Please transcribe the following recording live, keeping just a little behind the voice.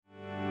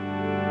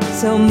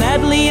so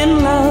madly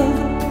in love.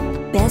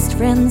 Best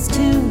friends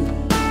too,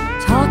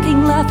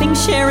 talking, laughing,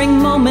 sharing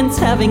moments,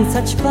 having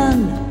such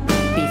fun.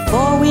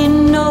 Before we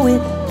know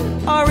it,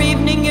 our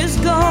evening is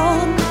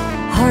gone.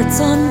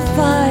 hearts on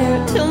fire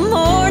till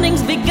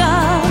morning's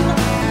begun.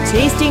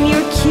 tasting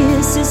your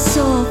kisses,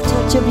 soft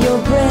touch of your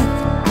breath.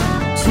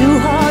 Two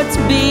hearts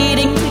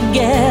beating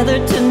together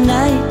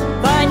tonight,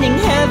 finding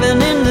heaven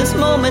in this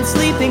moment,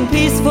 sleeping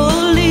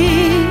peacefully,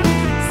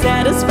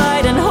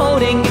 satisfied and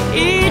holding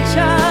each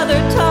other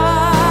tight.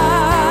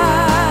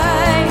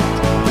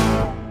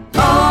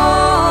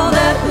 All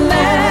that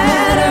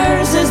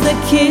matters is the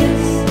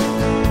kiss,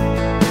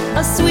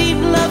 a sweet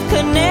love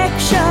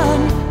connection.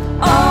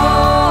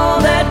 All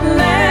that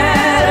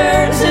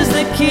matters is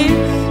the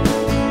kiss,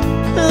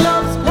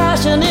 love's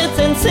passionate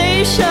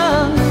sensation,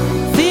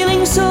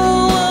 feeling so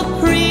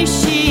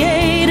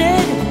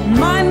appreciated.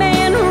 My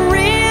man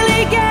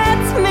really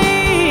gets me.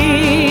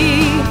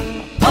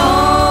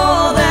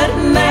 All that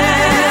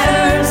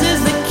matters is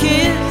the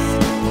kiss,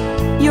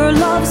 your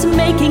love's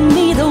making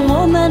me the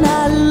woman